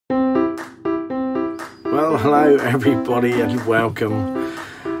Well, hello everybody and welcome.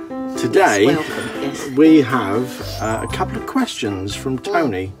 Today Yes. we have a couple of questions from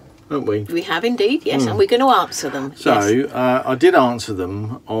Tony, don't we? We have indeed, yes, and we're going to answer them. So yes. I did answer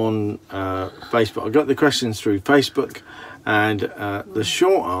them on Facebook. I got the questions through Facebook, and the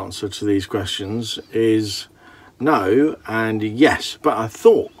short answer to these questions is no and yes. But I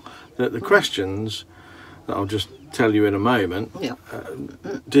thought that the questions that I'll just tell you in a moment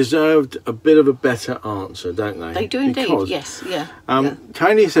deserved a bit of a better answer, don't they? They do indeed, because, yes, yeah.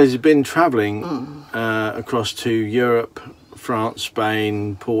 Tony says he's been travelling across to Europe, France,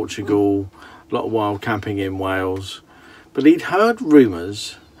 Spain, Portugal, a lot of wild camping in Wales, but he'd heard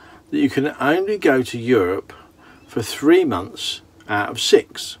rumours that you can only go to Europe for 3 months out of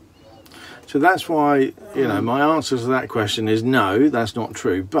 6. So that's why, you know, my answer to that question is no, that's not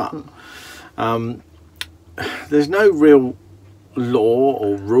true. But there's no real law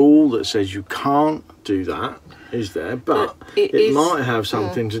or rule that says you can't do that, is there? But it might have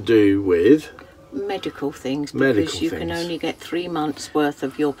something to do with medical things, because you can only get 3 months worth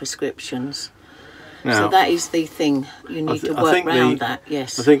of your prescriptions. Now, so that is the thing, you need to work around that,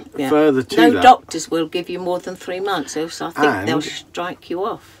 yes. I think further to that, no doctors will give you more than 3 months, so I think they'll strike you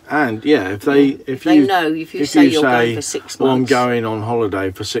off. And if you say you're going for 6 months, well, I'm going on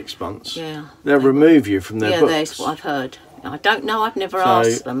holiday for 6 months, they'll remove you from their books. That's what I've heard. I don't know, I've never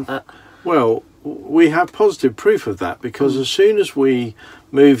asked them, but well, we have positive proof of that, because as soon as we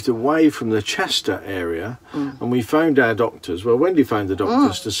moved away from the Chester area and we phoned our doctors, well, Wendy phoned the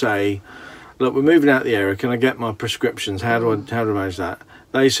doctors to say, look, we're moving out the area, can I get my prescriptions? How do I manage that?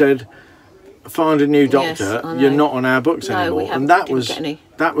 They said, find a new doctor, you're not on our books anymore. And that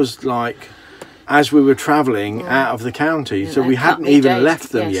was like as we were travelling out of the county, so we hadn't even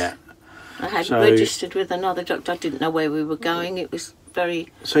left them yet. I had registered with another doctor. I didn't know where we were going. It was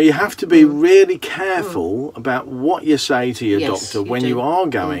very... So you have to be really careful about what you say to your doctor when you are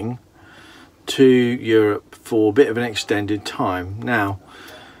going to Europe for a bit of an extended time. Now,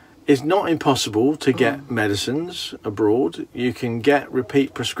 it's not impossible to get medicines abroad. You can get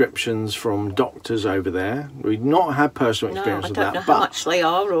repeat prescriptions from doctors over there. We've not had personal experience of that. I don't know how much they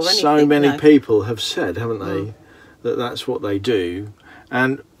are or anything. So many people have said, haven't they, that that's what they do.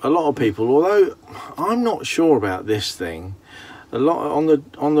 And a lot of people, although I'm not sure about this thing, a lot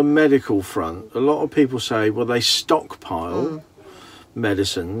on the medical front, a lot of people say, well, they stockpile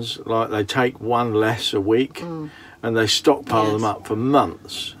medicines, like they take one less a week. And they stockpile them up for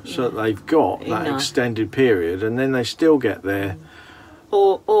months, so that they've got that extended period, and then they still get their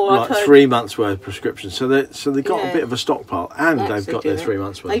like 3 months worth of prescriptions. So they've got a bit of a stockpile, and they've got their 3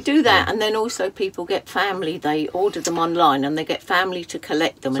 months worth. They do that, and then also people get family. They order them online, and they get family to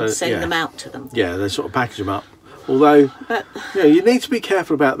collect them and send them out to them. Yeah, they sort of package them up. Although, you need to be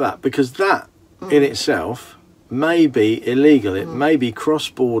careful about that, because that in itself may be illegal. It may be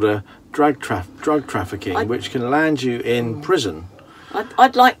cross-border drug trafficking, which can land you in prison.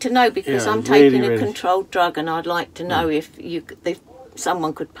 I'd like to know, because I'm taking a controlled drug, and I'd like to know if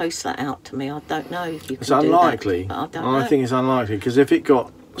someone could post that out to me. I don't know if you can. It's unlikely. Do that, I think it's unlikely, because if it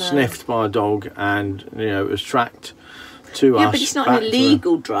got sniffed by a dog and it was tracked to us. Yeah, but it's not an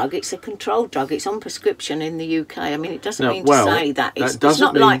illegal drug. It's a controlled drug. It's on prescription in the UK. I mean, it doesn't mean to say that it's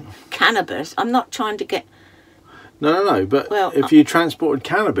not like cannabis. I'm not trying to get. No. But if you transported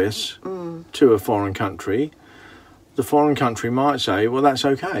cannabis to a foreign country, the foreign country might say, well, that's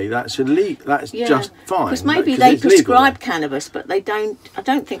okay. That's illegal. That's just fine. Because maybe they prescribe cannabis, but they don't. I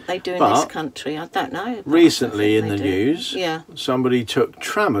don't think they do in this country. I don't know. Recently in the news, somebody took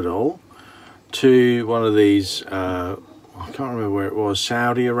tramadol to one of these, I can't remember where it was,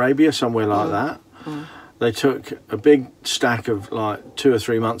 Saudi Arabia, somewhere like that. They took a big stack of like 2 or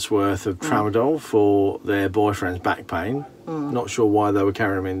 3 months worth of tramadol for their boyfriend's back pain. Not sure why they were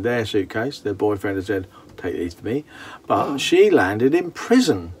carrying them in their suitcase. Their boyfriend had said, take these for me. But she landed in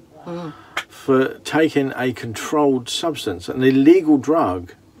prison for taking a controlled substance, an illegal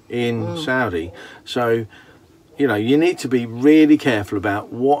drug in Saudi. So, you need to be really careful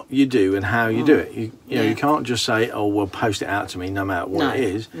about what you do and how you do it. You can't just say, oh, well, post it out to me no matter what it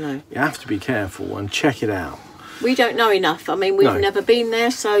is. You have to be careful and check it out. We don't know enough. I mean, we've never been there,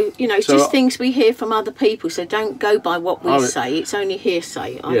 so, it's just things we hear from other people, so don't go by what we say. It's only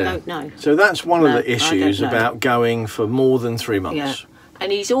hearsay. I don't know. So that's one of the issues about going for more than 3 months. Yeah.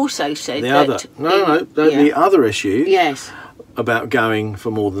 And he's also said the other issue about going for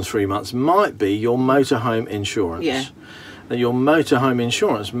more than 3 months might be your motorhome insurance. Now, your motorhome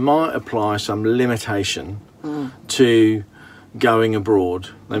insurance might apply some limitation to going abroad.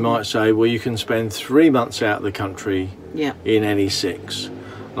 They might say, well, you can spend 3 months out of the country in any 6,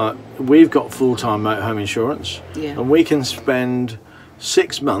 Like, we've got full-time motorhome insurance, and we can spend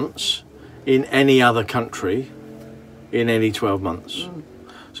 6 months in any other country in any 12 months.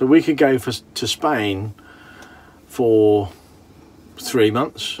 So we could go to Spain for 3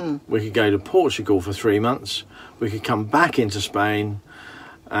 months. We could go to Portugal for 3 months. We could come back into Spain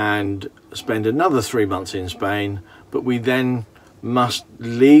and spend another 3 months in Spain, but we then must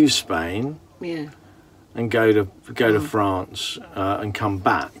leave Spain and go to France and come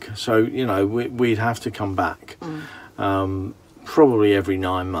back. So, you know, we'd have to come back probably every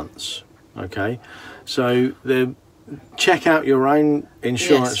 9 months. Okay, so check out your own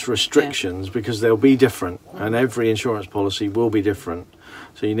insurance restrictions, because they'll be different, and every insurance policy will be different.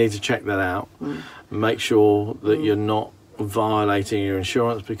 So you need to check that out and make sure that you're not violating your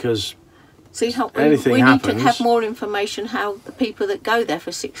insurance, because anything happens. We need to have more information how the people that go there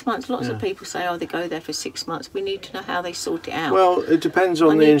for 6 months, lots of people say, oh, they go there for 6 months. We need to know how they sort it out. Well, it depends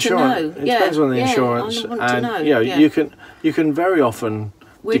on the insurance. It depends on the insurance, and you can very often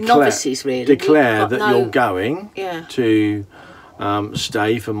novices, really. Declare that you're going to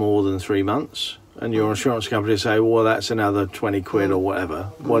stay for more than 3 months, and your insurance company say, well, that's another 20 quid or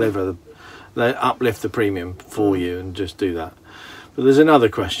whatever. They uplift the premium for you and just do that. But there's another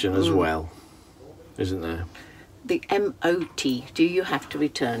question as well, isn't there? The MOT, do you have to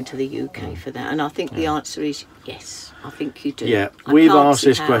return to the UK for that? And I think the answer is yes. I think you do. Yeah, we've asked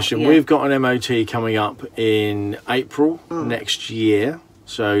this question. We've got an MOT coming up in April next year.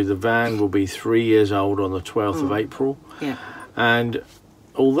 So the van will be 3 years old on the 12th of April. Yeah. And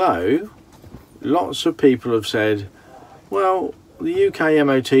although lots of people have said, well, the UK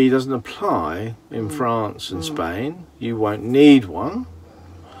MOT doesn't apply in France and Spain, you won't need one.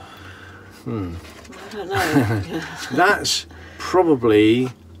 I don't know. That's probably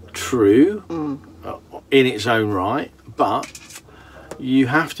true in its own right, but you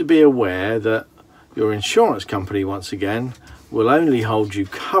have to be aware that your insurance company, once again, will only hold you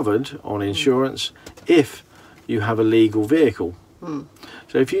covered on insurance if you have a legal vehicle.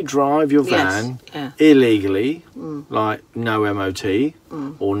 So if you drive your van illegally, like no MOT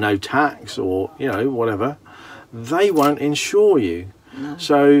or no tax or, you know, whatever, they won't insure you. No.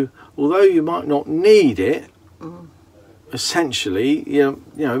 So although you might not need it, essentially, you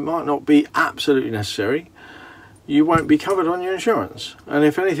know, it might not be absolutely necessary, you won't be covered on your insurance. And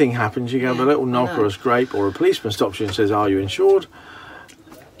if anything happens, you have a little knock or a scrape, or a policeman stops you and says, are you insured?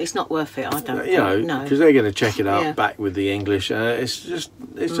 It's not worth it, I don't think. You know, because they're going to check it out back with the English. It's just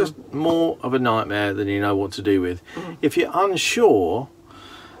more of a nightmare than you know what to do with. If you're unsure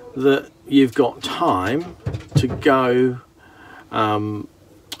that you've got time to go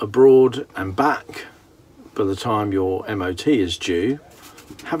abroad and back by the time your MOT is due,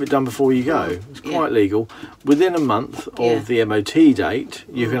 have it done before you go. It's quite legal. Within a month of the MOT date,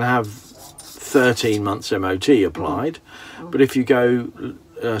 you can have 13 months MOT applied. But if you go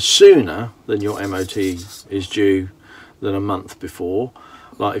sooner than your MOT is due than a month before,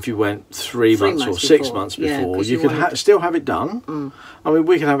 like if you went 3 months or 6 months before, you could still have it done. I mean,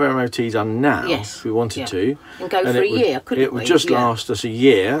 we could have MOT done now if we wanted to. And go for a year, couldn't we? It would just last us a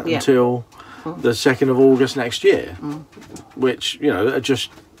year until the 2nd of August next year, which, you know, just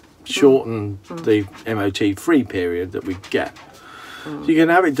shorten the MOT free period that we get. So you can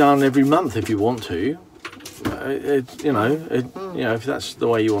have it done every month if you want to. You know, if that's the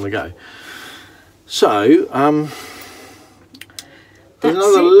way you want to go. So, there's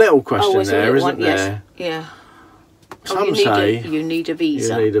another little question there, isn't there? Yeah. Some say you need a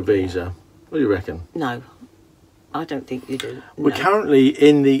visa. You need a visa. What do you reckon? No, I don't think you do. We're currently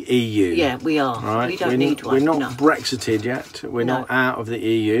in the EU. Yeah, we are. Right? We don't need one. We're not Brexited yet. We're not out of the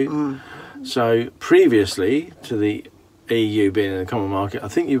EU. So previously to the EU being in the common market, I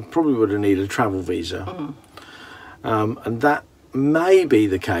think you probably would have needed a travel visa. And that may be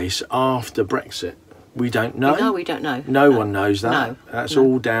the case after Brexit. We don't know. No, we don't know. No one knows that. That's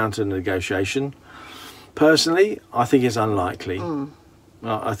all down to negotiation. Personally, I think it's unlikely.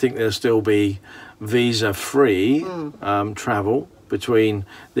 I think there'll still be visa-free travel between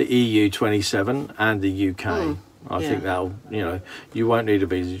the EU 27 and the UK. I think that'll, you know, you won't need a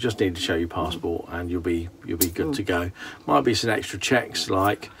visa. You just need to show your passport, and you'll be good to go. Might be some extra checks,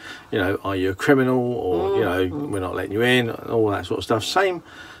 like, you know, are you a criminal, or you know, we're not letting you in, all that sort of stuff. Same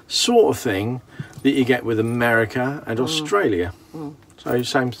sort of thing that you get with America and Australia. So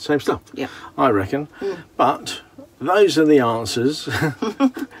same stuff. Yeah, I reckon. But those are the answers.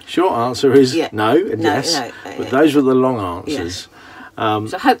 Short answer is no and yes. But those were the long answers.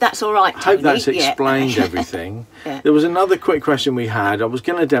 So I hope that's all right, Tony. I hope that's explained everything. There was another quick question we had. I was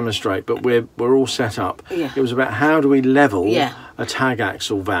going to demonstrate, but we're all set up. It was about how do we level a tag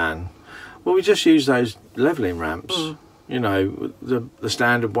axle van. Well, we just use those levelling ramps. You know, the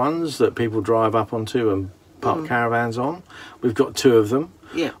standard ones that people drive up onto and park caravans on. We've got 2 of them.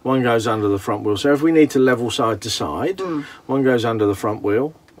 One goes under the front wheel. So if we need to level side to side, one goes under the front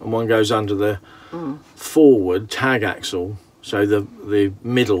wheel and one goes under the forward tag axle. So the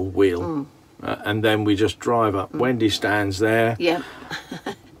middle wheel, and then we just drive up. Wendy stands there,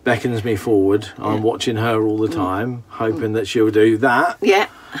 beckons me forward. I'm watching her all the time, hoping that she'll do that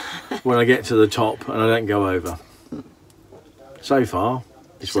when I get to the top and I don't go over. So far,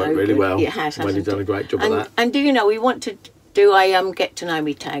 it's worked really well. It has, Wendy's done a great job of that. And do you know, we want to do a get to know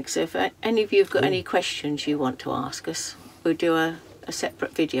me tag. So if any of you have got any questions you want to ask us, we'll do a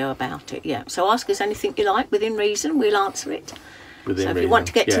separate video about it. So ask us anything you like within reason, we'll answer it. So if you want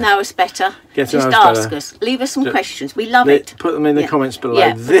to get to know us better, just ask us. Leave us some questions. We love it. Put them in the comments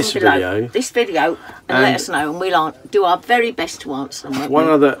below this video. And let us know, and we'll do our very best to answer them.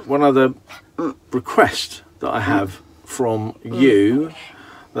 One other request that I have from you,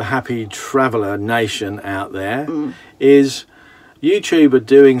 the happy traveller nation out there, is YouTube are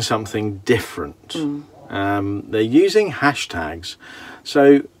doing something different. They're using hashtags.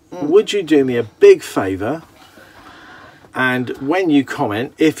 So would you do me a big favour, and when you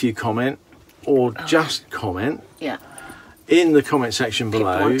comment, if you comment or just comment in the comment section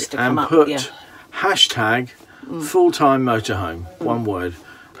below, and put hashtag full-time motorhome, one word,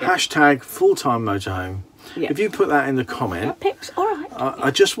 hashtag full-time motorhome. If you put that in the comment,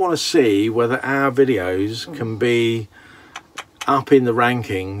 I just want to see whether our videos can be up in the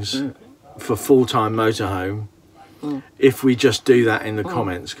rankings for full-time motorhome if we just do that in the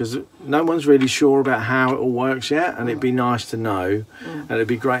comments, because no one's really sure about how it all works yet, and it'd be nice to know, and it'd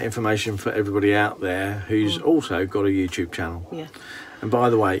be great information for everybody out there who's also got a YouTube channel. And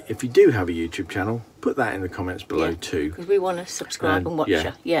by the way, if you do have a YouTube channel, put that in the comments below too, because we want to subscribe and watch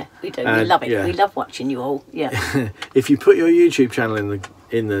you. We do. We love it. We love watching you all. If you put your YouTube channel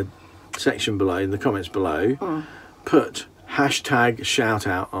in the section below, in the comments below, put hashtag shout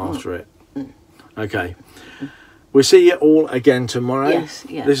out after it. Okay. We'll see you all again tomorrow. This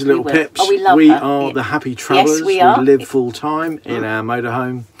is Little Pips. We are the happy travellers. We live full time in our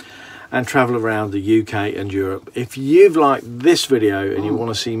motorhome and travel around the UK and Europe. If you've liked this video and you want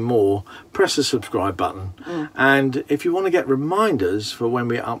to see more, press the subscribe button. And if you want to get reminders for when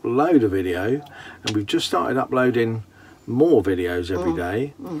we upload a video, and we've just started uploading more videos every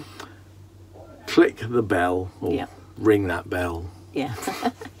day, click the bell, or ring that bell.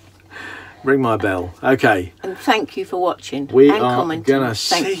 Ring my bell. Okay. And thank you for watching. We are going to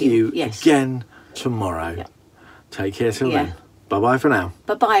see you again tomorrow. Take care till then. Bye-bye for now.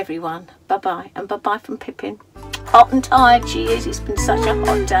 Bye-bye, everyone. Bye-bye. And bye-bye from Pippin. Hot and tired she is. It's been such a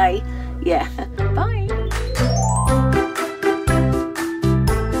hot day. Bye.